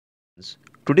friends,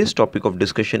 today's topic of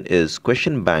discussion is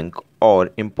question bank or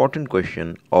important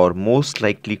question or most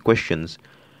likely questions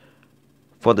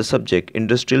for the subject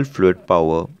industrial fluid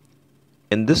power.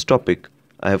 In this topic,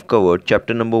 I have covered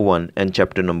chapter number 1 and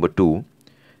chapter number 2.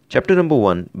 Chapter number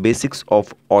 1, basics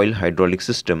of oil hydraulic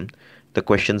system. The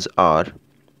questions are: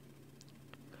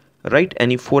 write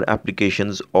any 4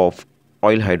 applications of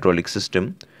oil hydraulic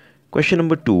system. Question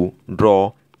number 2,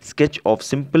 draw sketch of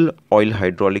simple oil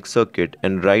hydraulic circuit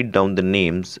and write down the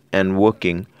names and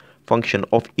working function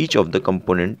of each of the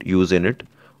component used in it.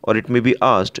 Or it may be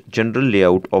asked general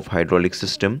layout of hydraulic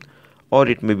system, or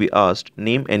it may be asked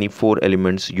name any 4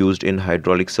 elements used in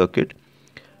hydraulic circuit.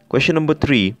 Question number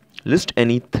 3, list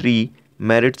any 3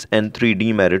 merits and 3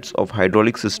 demerits of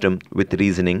hydraulic system with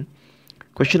reasoning.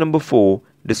 Question number 4,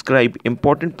 describe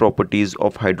important properties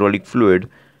of hydraulic fluid,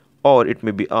 or it may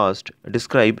be asked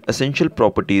describe essential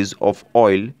properties of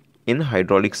oil in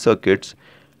hydraulic circuits.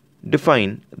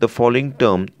 Define the following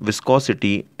term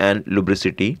viscosity and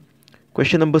lubricity.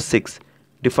 Question number 6,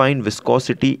 define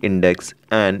viscosity index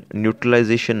and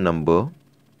neutralization number.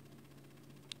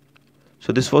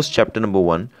 So this was chapter number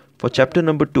 1. For chapter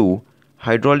number 2,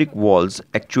 hydraulic valves,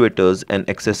 actuators and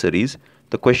accessories,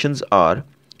 the questions are: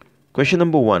 question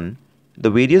number 1, the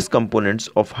various components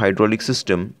of hydraulic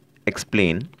system,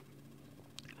 explain.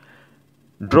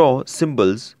 Draw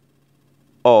symbols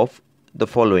of the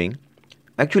following.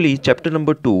 Actually, chapter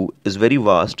number 2 is very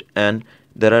vast and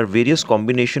there are various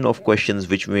combination of questions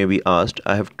which may be asked.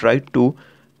 I have tried to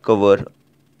cover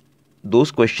those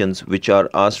questions which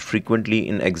are asked frequently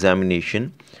in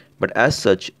examination, but as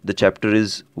such the chapter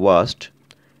is vast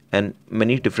and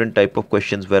many different type of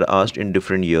questions were asked in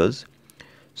different years.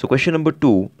 So question number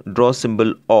 2, draw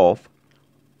symbol of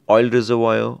oil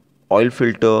reservoir, oil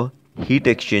filter, heat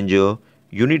exchanger,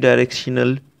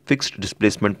 unidirectional fixed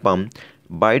displacement pump,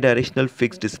 bidirectional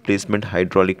fixed displacement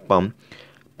hydraulic pump,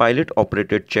 pilot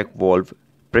operated check valve,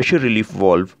 pressure relief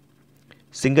valve,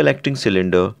 single acting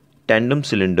cylinder, tandem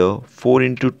cylinder,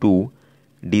 4x2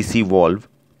 DC valve,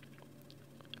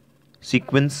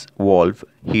 sequence valve,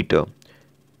 heater.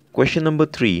 Question number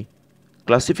 3,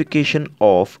 classification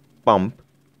of pump,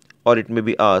 or it may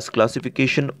be asked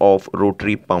classification of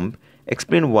rotary pump.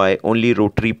 Explain why only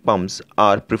rotary pumps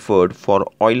are preferred for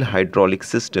oil hydraulic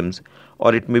systems,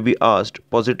 or it may be asked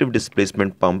positive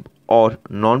displacement pump or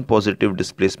non-positive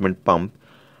displacement pump,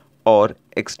 or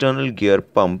external gear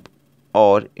pump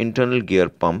or internal gear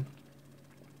pump.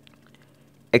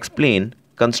 Explain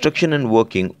construction and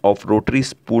working of rotary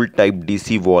spool type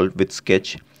DC valve with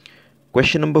sketch.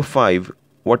 Question number 5,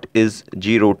 what is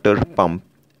G-rotor pump?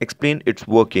 Explain its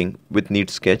working with neat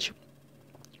sketch.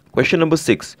 Question number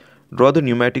 6, draw the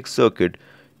pneumatic circuit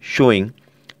showing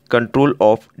control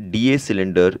of DA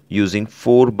cylinder using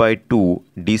 4x2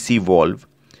 DC valve.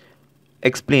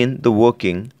 Explain the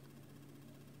working,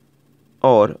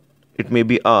 or it may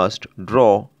be asked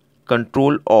draw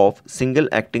control of single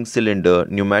acting cylinder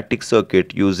pneumatic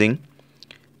circuit using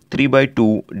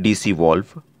 3x2 DC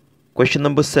valve. Question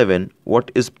number 7,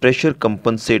 what is pressure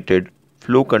compensated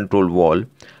flow control valve?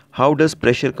 How does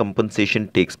pressure compensation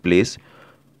takes place?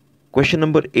 Question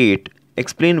number 8,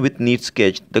 explain with neat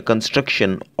sketch the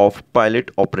construction of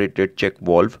pilot operated check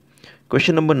valve.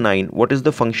 Question number 9, what is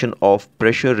the function of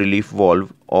pressure relief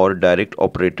valve or direct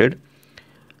operated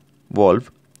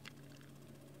valve?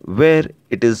 Where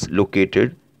it is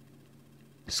located?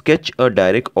 Sketch a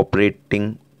direct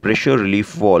operating pressure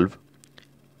relief valve.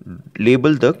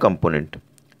 Label the component.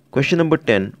 Question number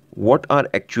 10, what are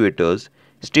actuators?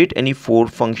 State any 4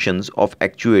 functions of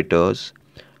actuators,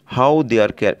 how they are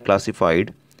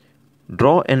classified.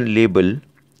 Draw and label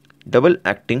double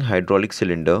acting hydraulic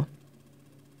cylinder.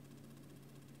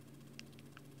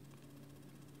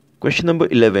 Question number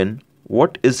 11,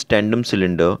 what is tandem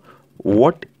cylinder?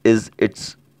 What is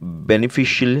its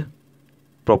beneficial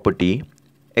property?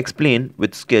 Explain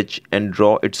with sketch and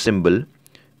draw its symbol.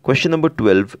 Question number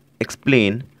 12,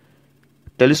 explain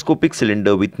telescopic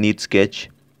cylinder with neat sketch.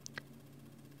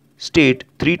 State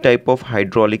 3 type of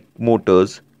hydraulic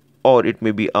motors, or it may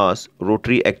be asked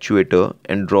rotary actuator,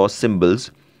 and draw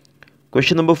symbols.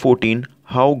 Question number 14,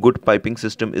 how good piping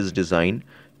system is designed?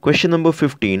 Question number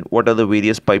 15, what are the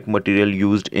various pipe material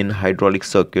used in hydraulic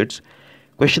circuits?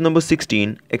 Question number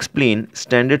 16, explain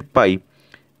standard pipe,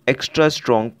 extra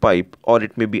strong pipe, or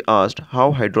it may be asked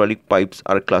how hydraulic pipes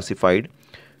are classified.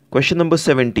 Question number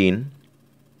 17,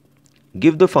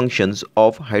 give the functions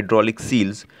of hydraulic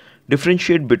seals.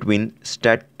 Differentiate between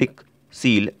static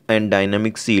seal and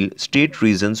dynamic seal. State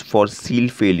reasons for seal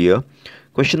failure.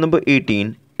 Question number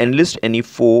 18, enlist any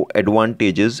 4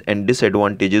 advantages and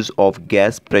disadvantages of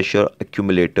gas pressure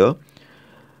accumulator.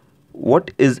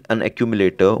 what is an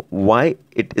accumulator, why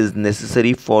it is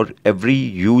necessary for every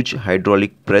huge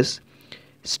hydraulic press,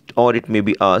 or it may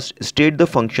be asked, state the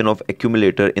function of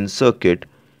accumulator in circuit,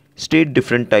 state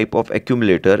different type of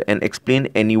accumulator and explain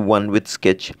any one with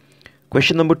sketch.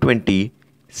 Question number 20,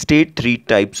 state three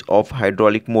types of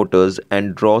hydraulic motors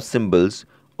and draw symbols,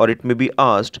 or it may be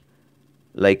asked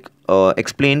like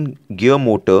explain gear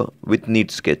motor with neat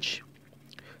sketch.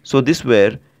 So this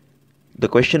were the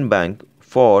question bank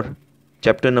for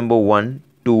chapter number 1,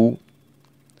 2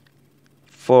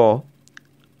 for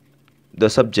the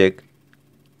subject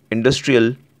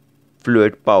industrial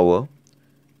fluid power.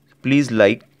 Please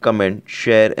like, comment,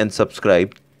 share and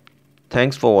subscribe.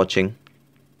 Thanks for watching.